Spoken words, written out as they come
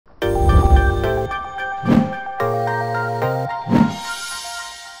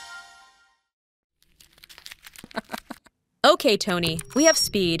Okay, Tony, we have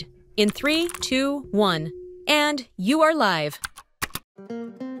speed. In 3, 2, 1. And you are live.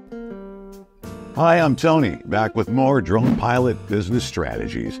 Hi, I'm Tony, back with more Drone Pilot Business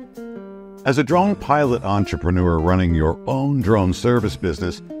Strategies. As a drone pilot entrepreneur running your own drone service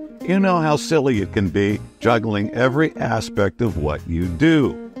business, you know how silly it can be juggling every aspect of what you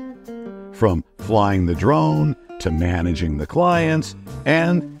do. From flying the drone to managing the clients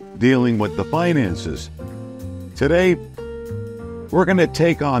and dealing with the finances. Today, we're going to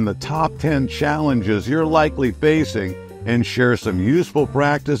take on the top 10 challenges you're likely facing and share some useful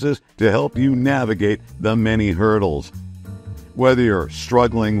practices to help you navigate the many hurdles. Whether you're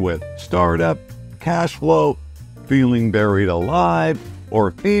struggling with startup, cash flow, feeling buried alive,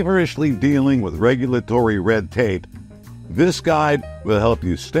 or feverishly dealing with regulatory red tape, this guide will help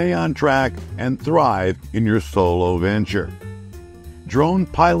you stay on track and thrive in your solo venture. Drone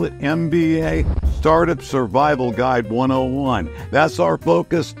Pilot MBA Startup Survival Guide 101. That's our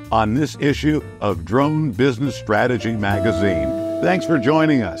focus on this issue of Drone Business Strategy Magazine. Thanks for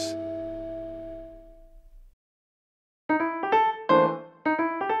joining us.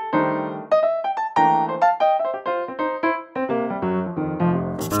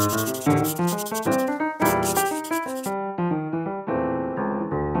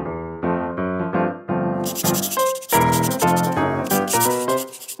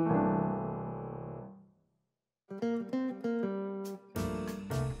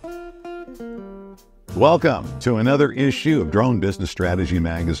 Welcome to another issue of Drone Business Strategy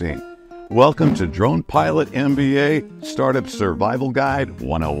Magazine. Welcome to Drone Pilot MBA Startup Survival Guide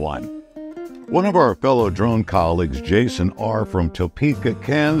 101. One of our fellow drone colleagues, Jason R. from Topeka,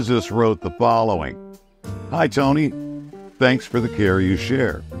 Kansas, wrote the following. Hi, Tony. Thanks for the care you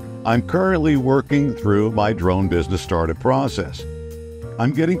share. I'm currently working through my drone business startup process.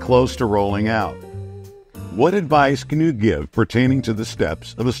 I'm getting close to rolling out. What advice can you give pertaining to the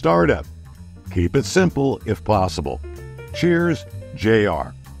steps of a startup? Keep it simple if possible. Cheers, JR.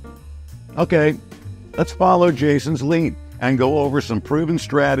 Okay, let's follow Jason's lead and go over some proven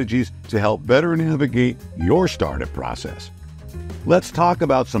strategies to help better navigate your startup process. Let's talk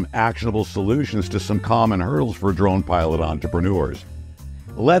about some actionable solutions to some common hurdles for drone pilot entrepreneurs.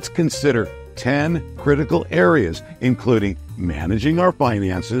 Let's consider 10 critical areas, including managing our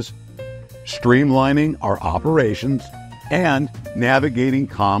finances, streamlining our operations, and navigating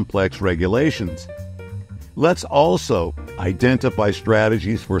complex regulations. Let's also identify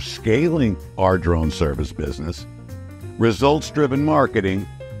strategies for scaling our drone service business, results-driven marketing,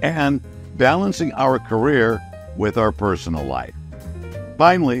 and balancing our career with our personal life.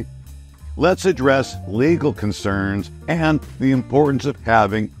 Finally, let's address legal concerns and the importance of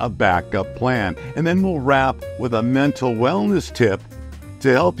having a backup plan. And then we'll wrap with a mental wellness tip to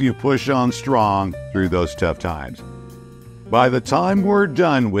help you push on strong through those tough times. By the time we're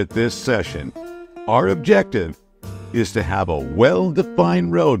done with this session, our objective is to have a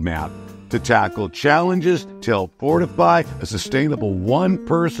well-defined roadmap to tackle challenges to help fortify a sustainable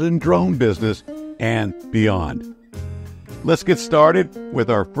one-person drone business and beyond. Let's get started with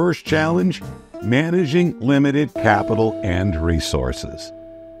our first challenge, managing limited capital and resources.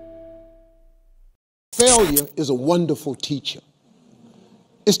 Failure is a wonderful teacher.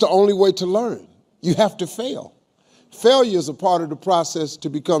 It's the only way to learn. You have to fail. Failure is a part of the process to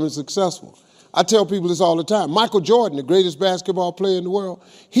becoming successful. I tell people this all the time. Michael Jordan, the greatest basketball player in the world,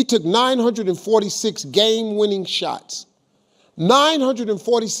 he took 946 game-winning shots.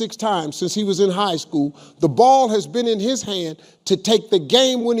 946 times since he was in high school, the ball has been in his hand to take the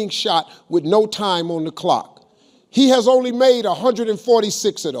game-winning shot with no time on the clock. He has only made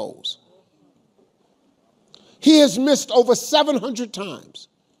 146 of those. He has missed over 700 times,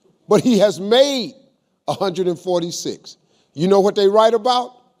 but he has made 146. You know what they write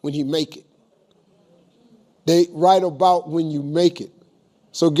about? When he make it. They write about when you make it.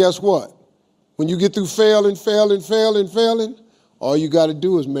 So guess what? When you get through failing, all you got to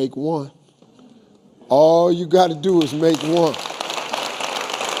do is make one. All you got to do is make one.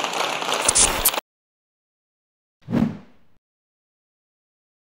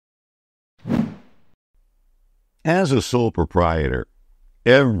 As a sole proprietor,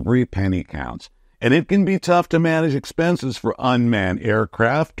 every penny counts. And it can be tough to manage expenses for unmanned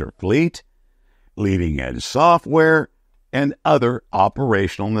aircraft or fleet, leading-edge software, and other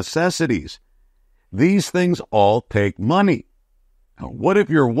operational necessities. These things all take money. Now, what if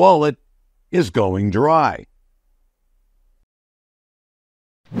your wallet is going dry?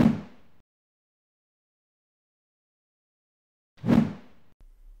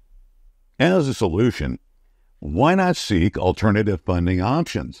 As a solution, why not seek alternative funding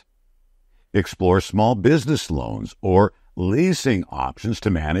options? Explore small business loans or leasing options to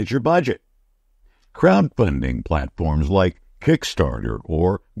manage your budget. Crowdfunding platforms like Kickstarter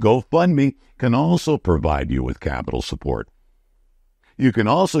or GoFundMe can also provide you with capital support. You can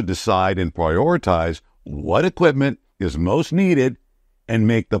also decide and prioritize what equipment is most needed and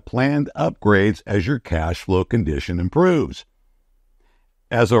make the planned upgrades as your cash flow condition improves.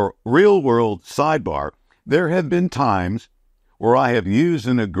 As a real-world sidebar, there have been times where I have used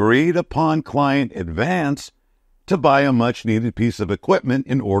an agreed-upon client advance to buy a much-needed piece of equipment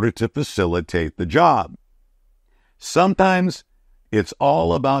in order to facilitate the job. Sometimes it's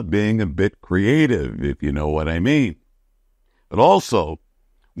all about being a bit creative, if you know what I mean. But also,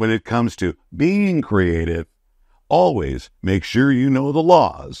 when it comes to being creative, always make sure you know the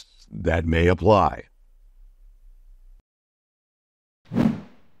laws that may apply.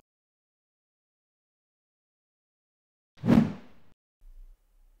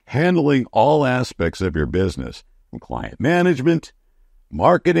 Handling all aspects of your business, from client management,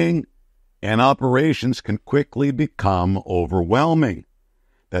 marketing, and operations can quickly become overwhelming.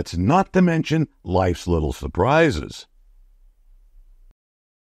 That's not to mention life's little surprises.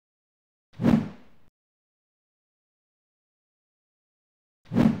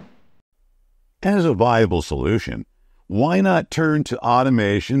 As a viable solution, why not turn to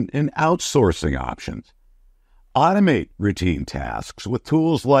automation and outsourcing options? Automate routine tasks with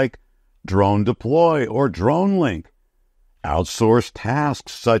tools like Drone Deploy or Drone Link. Outsource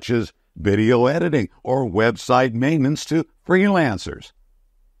tasks such as video editing or website maintenance to freelancers.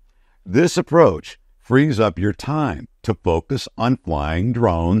 This approach frees up your time to focus on flying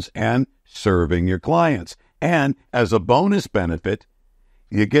drones and serving your clients. And as a bonus benefit,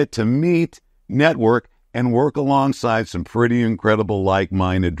 you get to meet, network, and work alongside some pretty incredible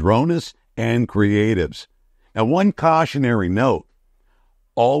like-minded dronists and creatives. Now, one cautionary note,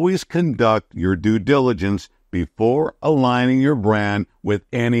 always conduct your due diligence before aligning your brand with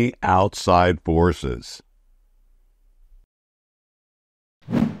any outside forces.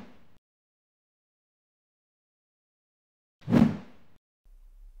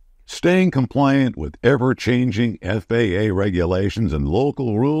 Staying compliant with ever-changing FAA regulations and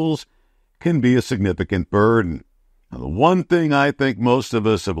local rules can be a significant burden. Now, the one thing I think most of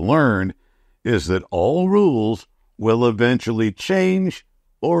us have learned is that all rules will eventually change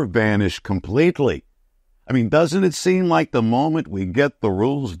or vanish completely. I mean, doesn't it seem like the moment we get the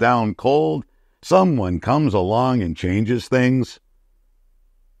rules down cold, someone comes along and changes things?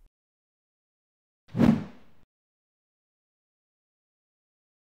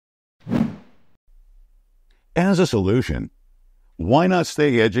 As a solution, why not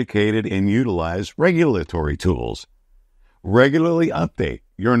stay educated and utilize regulatory tools? Regularly update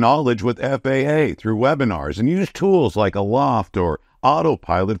your knowledge with FAA through webinars and use tools like Aloft or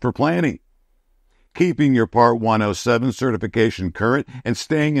Autopilot for planning. Keeping your Part 107 certification current and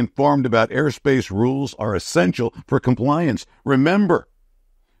staying informed about airspace rules are essential for compliance. Remember,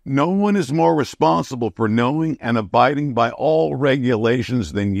 no one is more responsible for knowing and abiding by all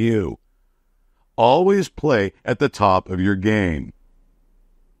regulations than you. Always play at the top of your game.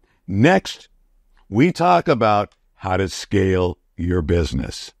 Next, we talk about how to scale your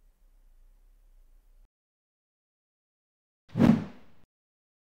business.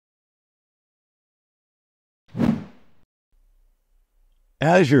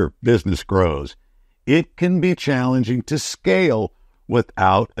 As your business grows, it can be challenging to scale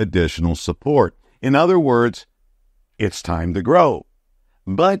without additional support. In other words, it's time to grow,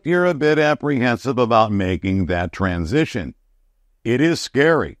 but you're a bit apprehensive about making that transition. It is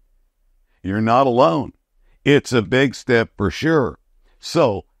scary. You're not alone. It's a big step for sure.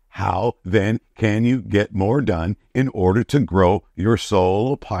 So, how then can you get more done in order to grow your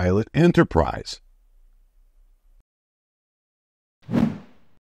solo pilot enterprise?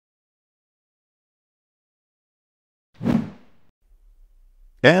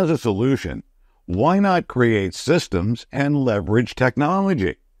 As a solution, why not create systems and leverage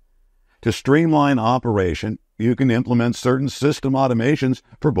technology? To streamline operation, you can implement certain system automations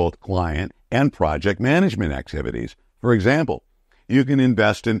for both client and project management activities. For example, you can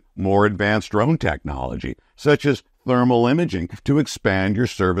invest in more advanced drone technology, such as thermal imaging, to expand your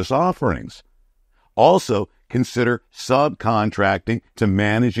service offerings. Also, consider subcontracting to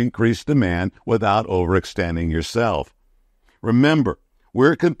manage increased demand without overextending yourself. Remember,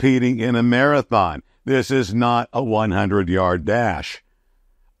 we're competing in a marathon. This is not a 100-yard dash.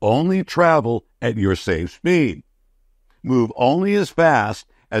 Only travel at your safe speed. Move only as fast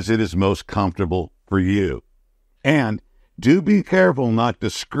as it is most comfortable for you. And do be careful not to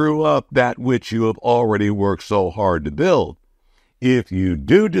screw up that which you have already worked so hard to build. If you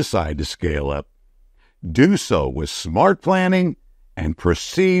do decide to scale up, Do so with smart planning and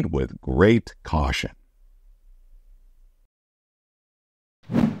proceed with great caution.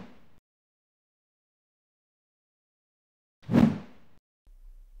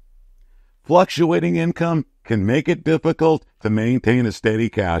 Fluctuating income can make it difficult to maintain a steady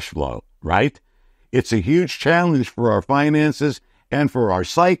cash flow, right? It's a huge challenge for our finances and for our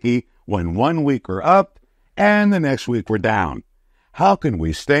psyche when one week we're up and the next week we're down. How can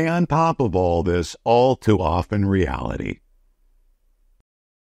we stay on top of all this all too often reality?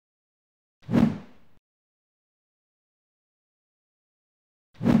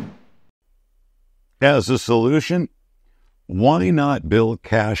 As a solution, why not build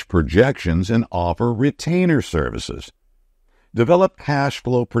cash projections and offer retainer services? Develop cash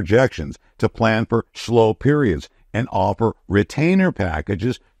flow projections to plan for slow periods and offer retainer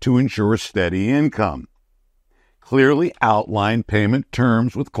packages to ensure steady income. Clearly outline payment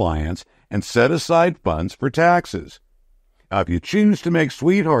terms with clients and set aside funds for taxes. Now, if you choose to make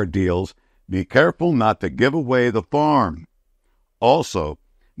sweetheart deals, be careful not to give away the farm. Also,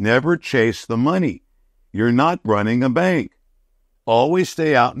 never chase the money. You're not running a bank. Always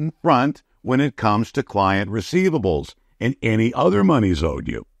stay out in front when it comes to client receivables and any other monies owed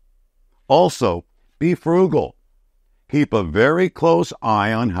you. Also, be frugal. Keep a very close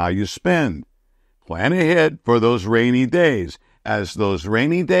eye on how you spend. Plan ahead for those rainy days, as those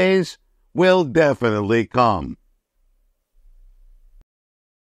rainy days will definitely come.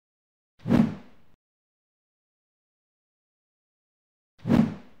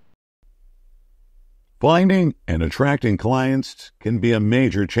 Finding and attracting clients can be a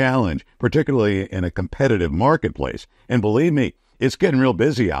major challenge, particularly in a competitive marketplace. And believe me, it's getting real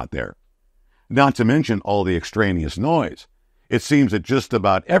busy out there. Not to mention all the extraneous noise. It seems that just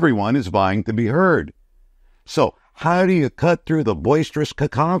about everyone is vying to be heard. So, how do you cut through the boisterous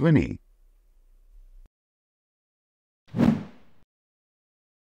cacophony?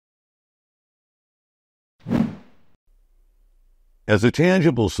 As a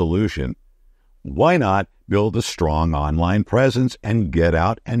tangible solution, why not build a strong online presence and get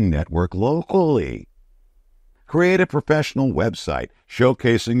out and network locally? Create a professional website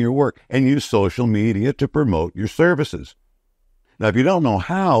showcasing your work and use social media to promote your services. Now, if you don't know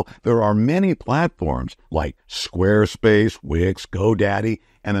how, there are many platforms like Squarespace, Wix, GoDaddy,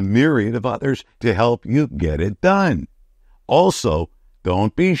 and a myriad of others to help you get it done. Also,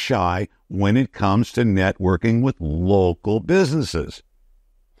 don't be shy when it comes to networking with local businesses.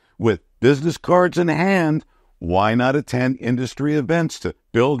 With business cards in hand, why not attend industry events to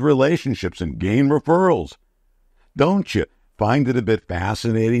build relationships and gain referrals? Don't you find it a bit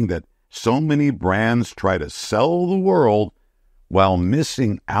fascinating that so many brands try to sell the world while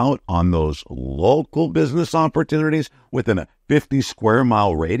missing out on those local business opportunities within a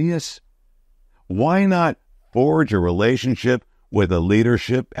 50-square-mile radius? Why not forge a relationship with the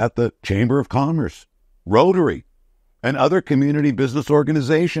leadership at the Chamber of Commerce, Rotary, and other community business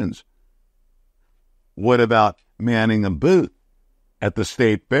organizations? What about manning a booth at the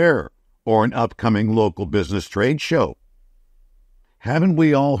state fair or an upcoming local business trade show? Haven't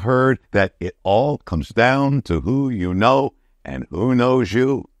we all heard that it all comes down to who you know and who knows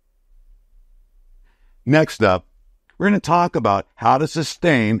you? Next up, we're going to talk about how to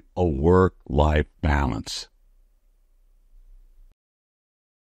sustain a work-life balance.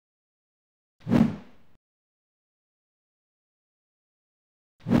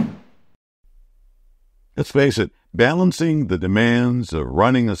 Let's face it, balancing the demands of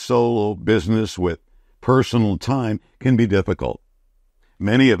running a solo business with personal time can be difficult.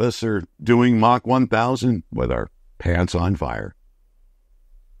 Many of us are doing Mach 1000 with our pants on fire.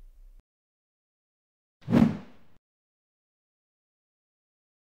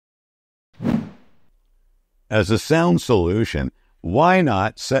 As a sound solution, why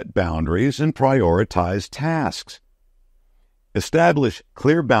not set boundaries and prioritize tasks? Establish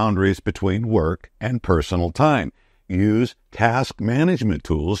clear boundaries between work and personal time. Use task management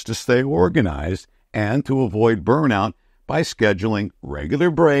tools to stay organized and to avoid burnout by scheduling regular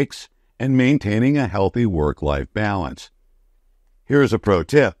breaks and maintaining a healthy work-life balance. Here's a pro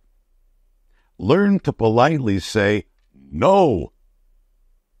tip. Learn to politely say no.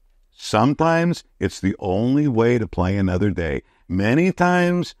 Sometimes it's the only way to play another day. Many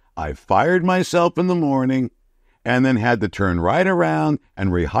times I fired myself in the morning and then had to turn right around and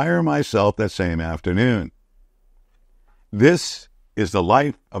rehire myself that same afternoon. This is the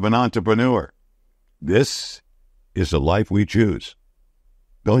life of an entrepreneur. This is the life we choose.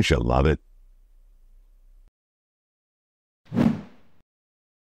 Don't you love it?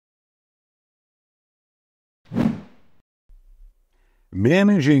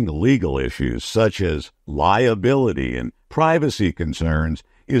 Managing legal issues such as liability and privacy concerns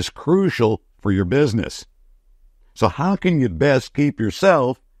is crucial for your business. So how can you best keep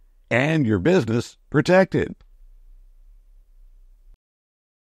yourself and your business protected?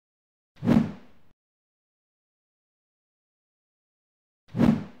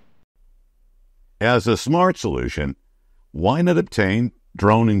 As a smart solution, why not obtain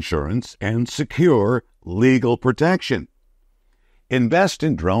drone insurance and secure legal protection? Invest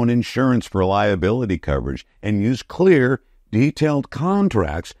in drone insurance for liability coverage and use clear, detailed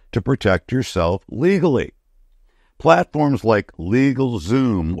contracts to protect yourself legally. Platforms like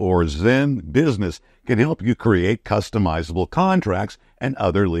LegalZoom or Zen Business can help you create customizable contracts and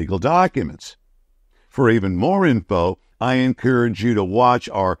other legal documents. For even more info, I encourage you to watch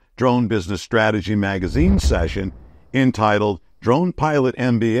our Drone Business Strategy magazine session entitled Drone Pilot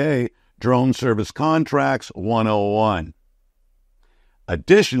MBA Drone Service Contracts 101.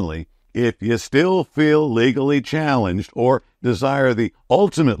 Additionally, if you still feel legally challenged or desire the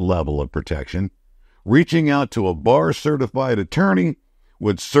ultimate level of protection, reaching out to a bar-certified attorney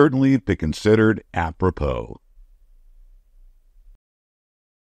would certainly be considered apropos.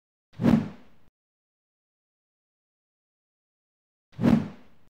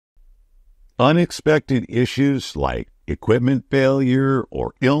 Unexpected issues like equipment failure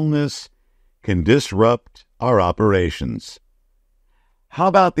or illness can disrupt our operations. How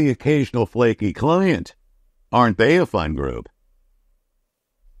about the occasional flaky client? Aren't they a fun group?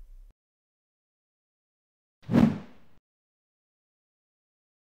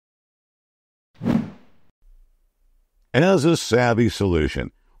 As a savvy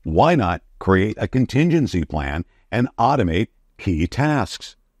solution, why not create a contingency plan and automate key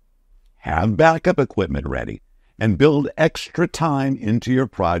tasks? Have backup equipment ready and build extra time into your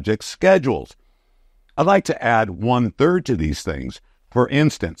project schedules. I'd like to add 1/3 to these things. For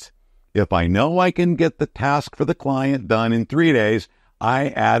instance, if I know I can get the task for the client done in 3 days, I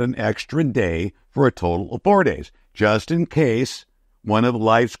add an extra day for a total of 4 days, just in case one of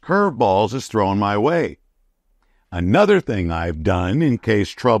life's curveballs is thrown my way. Another thing I've done in case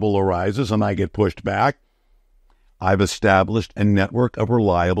trouble arises and I get pushed back, I've established a network of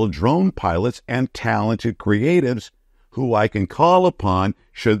reliable drone pilots and talented creatives who I can call upon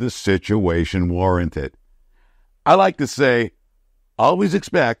should the situation warrant it. I like to say, always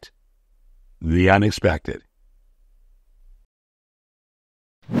expect the unexpected.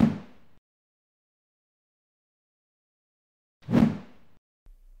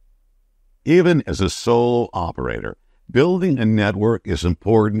 Even as a solo operator, building a network is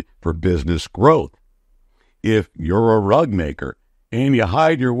important for business growth. If you're a rug maker and you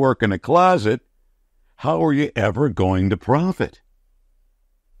hide your work in a closet, how are you ever going to profit?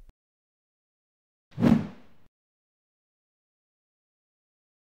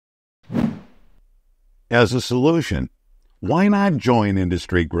 As a solution, why not join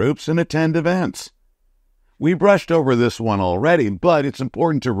industry groups and attend events? We brushed over this one already, but it's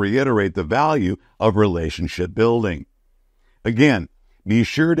important to reiterate the value of relationship building. Again, be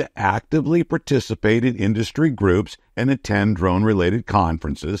sure to actively participate in industry groups and attend drone-related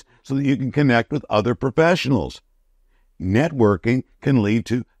conferences so that you can connect with other professionals. Networking can lead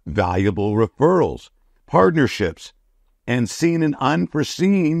to valuable referrals, partnerships, and seen and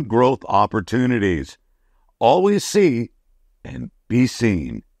unforeseen growth opportunities. Always see and be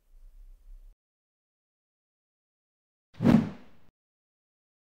seen.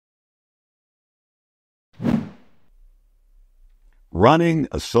 Running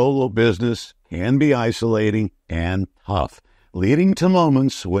a solo business can be isolating and tough, leading to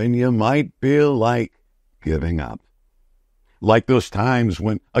moments when you might feel like giving up. Like those times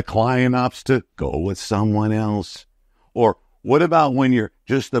when a client opts to go with someone else. Or what about when you're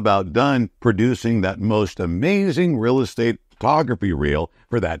just about done producing that most amazing real estate photography reel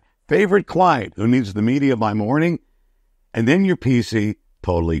for that favorite client who needs the media by morning, and then your PC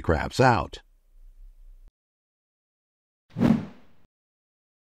totally craps out?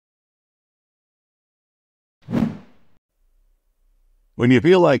 When you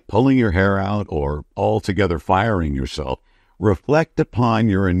feel like pulling your hair out or altogether firing yourself, reflect upon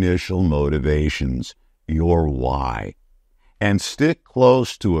your initial motivations, your why, and stick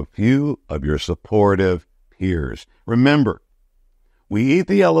close to a few of your supportive peers. Remember, we eat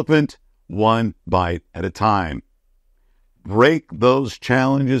the elephant one bite at a time. Break those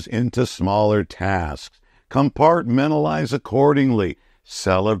challenges into smaller tasks. Compartmentalize accordingly.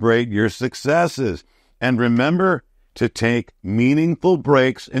 Celebrate your successes. And remember to take meaningful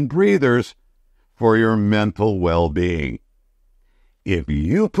breaks and breathers for your mental well-being. If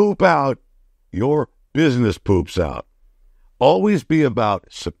you poop out, your business poops out. always be about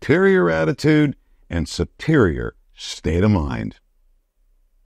superior attitude and superior state of mind.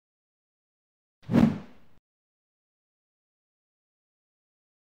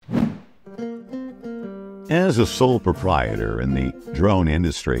 As a sole proprietor in the drone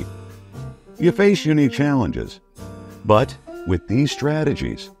industry, you face unique challenges, but with these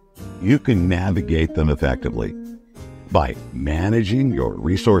strategies, you can navigate them effectively. By managing your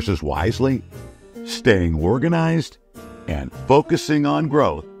resources wisely, staying organized, and focusing on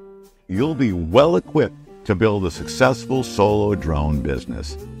growth, you'll be well equipped to build a successful solo drone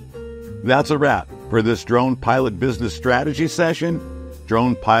business. That's a wrap for this Drone Pilot Business Strategy session,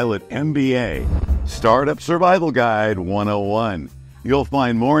 Drone Pilot MBA, Startup Survival Guide 101. You'll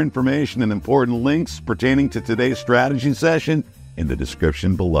find more information and important links pertaining to today's strategy session in the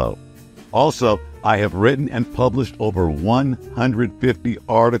description below. Also, I have written and published over 150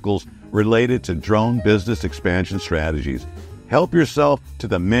 articles related to drone business expansion strategies. Help yourself to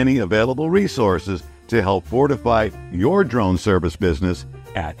the many available resources to help fortify your drone service business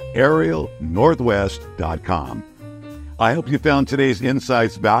at aerialnorthwest.com. I hope you found today's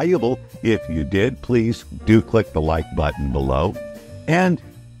insights valuable. If you did, please do click the like button below. And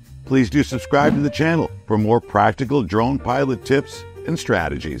please do subscribe to the channel for more practical drone pilot tips and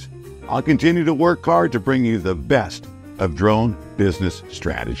strategies. I'll continue to work hard to bring you the best of drone business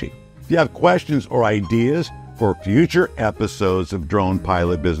strategy. If you have questions or ideas for future episodes of Drone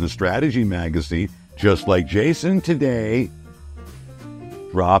Pilot Business Strategy Magazine, just like Jason today,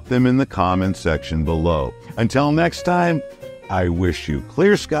 drop them in the comments section below. Until next time, I wish you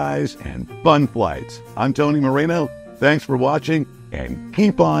clear skies and fun flights. I'm Tony Marino. Thanks for watching and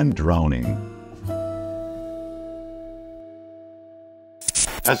keep on droning.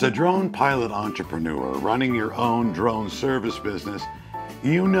 As a drone pilot entrepreneur running your own drone service business,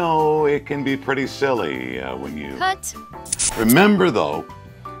 you know it can be pretty silly when you... Cut. Remember though,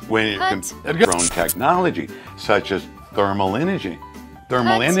 when you Cut. drone technology, such as thermal imaging.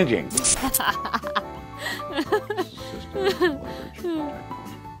 Thermal imaging.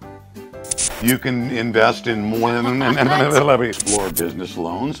 You can invest in more explore business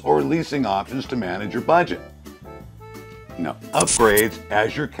loans or leasing options to manage your budget. Now, upgrades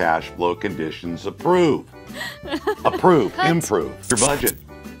as your cash flow conditions improve your budget.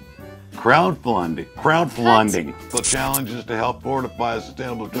 Crowdfunding, the challenges to help fortify a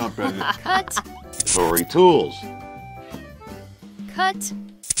sustainable company. Story tools. Cut.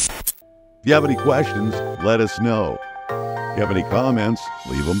 If you have any questions, let us know. If you have any comments,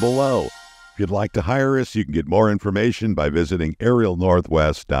 leave them below. If you'd like to hire us, you can get more information by visiting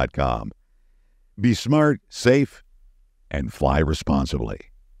aerialnorthwest.com. Be smart, safe, and fly responsibly.